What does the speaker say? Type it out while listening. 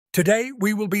Today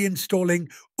we will be installing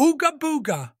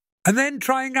oogabooga and then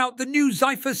trying out the new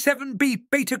Zephyr 7B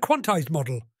beta quantized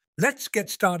model. Let's get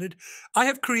started. I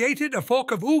have created a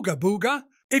fork of oogabooga.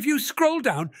 If you scroll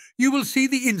down, you will see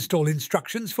the install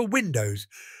instructions for Windows.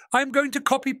 I am going to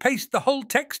copy-paste the whole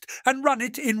text and run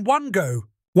it in one go.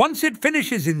 Once it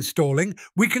finishes installing,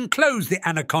 we can close the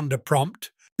Anaconda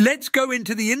prompt. Let's go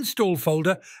into the install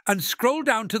folder and scroll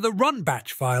down to the run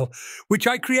batch file, which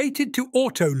I created to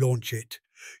auto-launch it.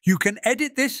 You can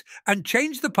edit this and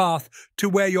change the path to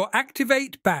where your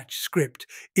activate batch script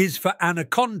is for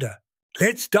Anaconda.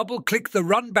 Let's double-click the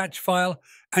run batch file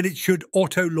and it should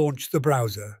auto-launch the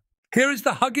browser. Here is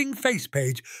the Hugging Face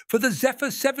page for the Zephyr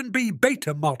 7B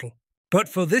beta model. But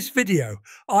for this video,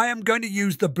 I am going to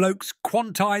use the bloke's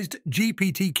Quantized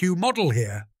GPTQ model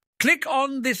here. Click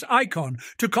on this icon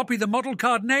to copy the model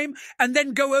card name and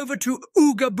then go over to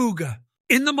oogabooga.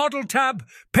 In the Model tab,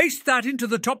 paste that into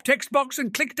the top text box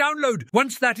and click Download.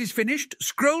 Once that is finished,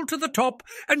 scroll to the top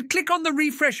and click on the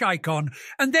refresh icon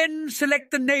and then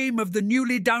select the name of the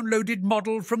newly downloaded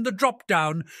model from the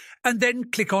drop-down and then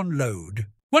click on Load.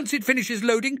 Once it finishes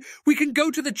loading, we can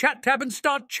go to the Chat tab and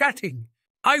start chatting.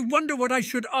 I wonder what I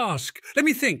should ask. Let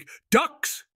me think.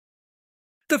 Ducks?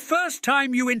 The first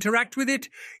time you interact with it,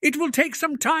 it will take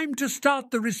some time to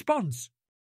start the response.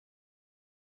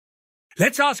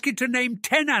 Let's ask it to name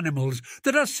 10 animals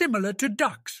that are similar to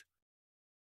ducks.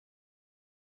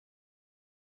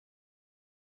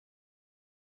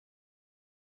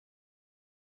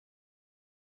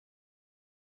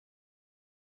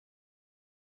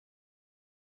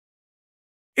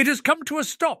 It has come to a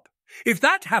stop. If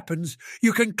that happens,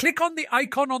 you can click on the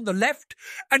icon on the left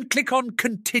and click on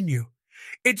Continue.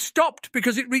 It stopped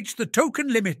because it reached the token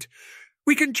limit.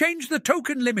 We can change the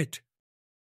token limit.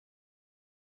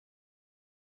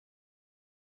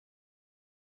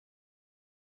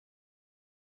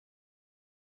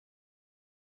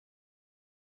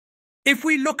 If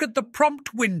we look at the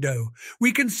prompt window,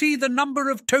 we can see the number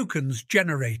of tokens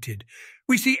generated.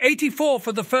 We see 84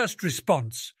 for the first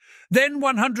response, then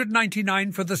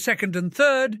 199 for the second and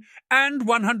third, and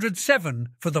 107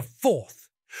 for the fourth.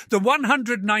 The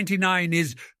 199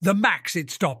 is the max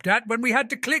it stopped at when we had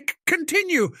to click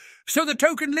Continue, so the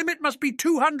token limit must be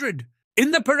 200. In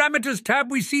the Parameters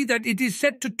tab, we see that it is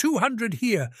set to 200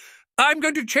 here. I'm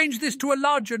going to change this to a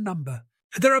larger number.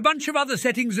 There are a bunch of other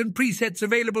settings and presets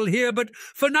available here, but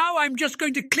for now I'm just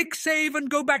going to click Save and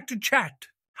go back to chat.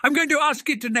 I'm going to ask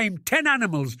it to name 10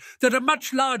 animals that are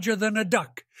much larger than a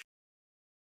duck.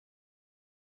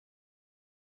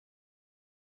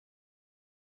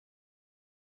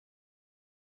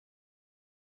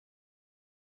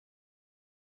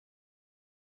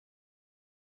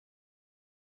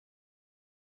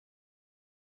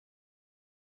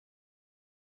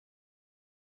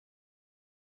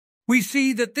 We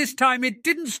see that this time it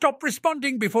didn't stop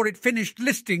responding before it finished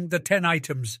listing the 10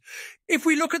 items. If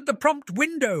we look at the prompt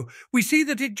window, we see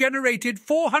that it generated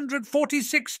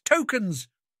 446 tokens.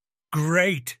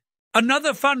 Great!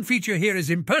 Another fun feature here is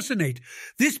Impersonate.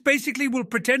 This basically will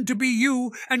pretend to be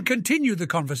you and continue the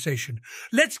conversation.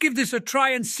 Let's give this a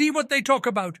try and see what they talk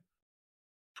about.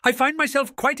 I find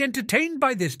myself quite entertained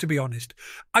by this, to be honest.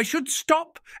 I should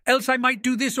stop, else I might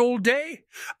do this all day.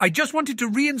 I just wanted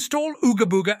to reinstall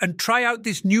oogabooga and try out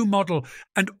this new model,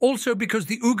 and also because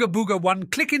the oogabooga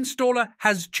one-click installer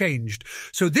has changed.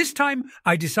 So this time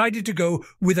I decided to go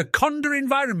with a Conda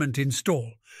environment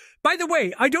install. By the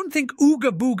way, I don't think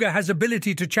oogabooga has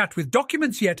ability to chat with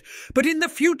documents yet, but in the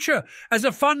future, as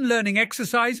a fun learning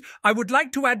exercise, I would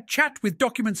like to add chat with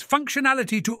documents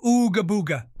functionality to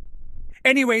oogabooga.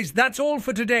 Anyways, that's all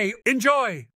for today. Enjoy!